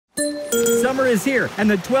Summer is here, and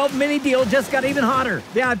the 12 mini deal just got even hotter.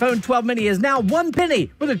 The iPhone 12 mini is now $1 penny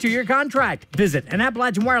with a 2-year contract. Visit an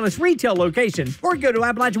Appalachian Wireless retail location or go to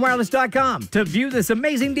AppalachianWireless.com to view this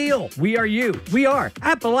amazing deal. We are you. We are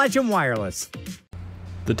Appalachian Wireless.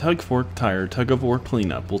 The Tug Fork Tire Tug-of-War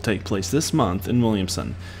Cleanup will take place this month in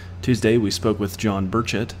Williamson. Tuesday, we spoke with John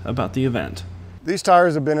Burchett about the event. These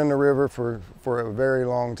tires have been in the river for a very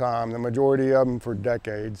long time, the majority of them for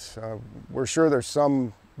decades. We're sure there's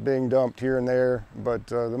some being dumped here and there, but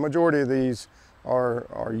the majority of these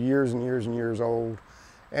are years and years and years old.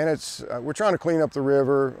 And we're trying to clean up the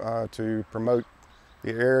river to promote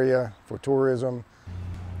the area for tourism.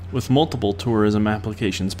 With multiple tourism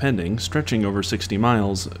applications pending, stretching over 60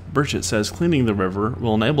 miles, Burchett says cleaning the river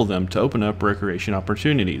will enable them to open up recreation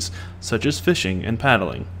opportunities, such as fishing and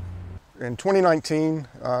paddling. In 2019,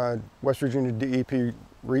 West Virginia DEP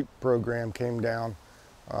REAP program came down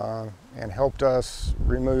and helped us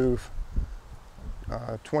remove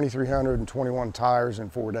 2,321 tires in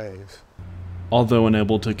 4 days. Although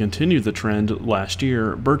unable to continue the trend last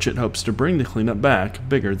year, Burchett hopes to bring the cleanup back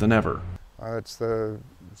bigger than ever. It's the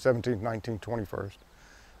 17th, 19th,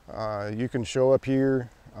 21st. You can show up here.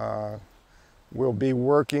 We'll be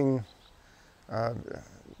working. I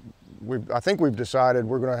think we've decided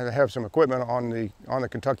we're going to have some equipment on the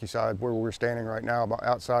Kentucky side where we're standing right now, about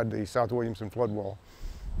outside the South Williamson flood wall.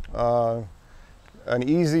 An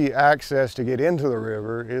easy access to get into the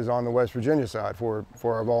river is on the West Virginia side for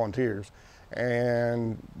our volunteers,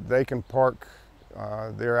 and they can park.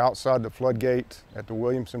 They're outside the floodgate at the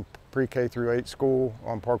Williamson Pre-K through 8 school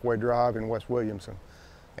on Parkway Drive in West Williamson,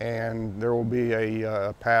 and there will be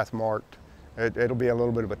a path marked. It'll be a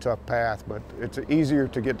little bit of a tough path, but it's easier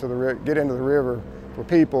to get into the river for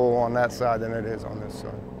people on that side than it is on this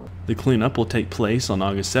side. The cleanup will take place on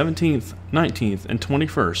August 17th, 19th, and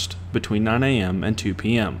 21st between 9 a.m. and 2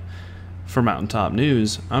 p.m. For Mountaintop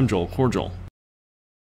News, I'm Joel Cordial.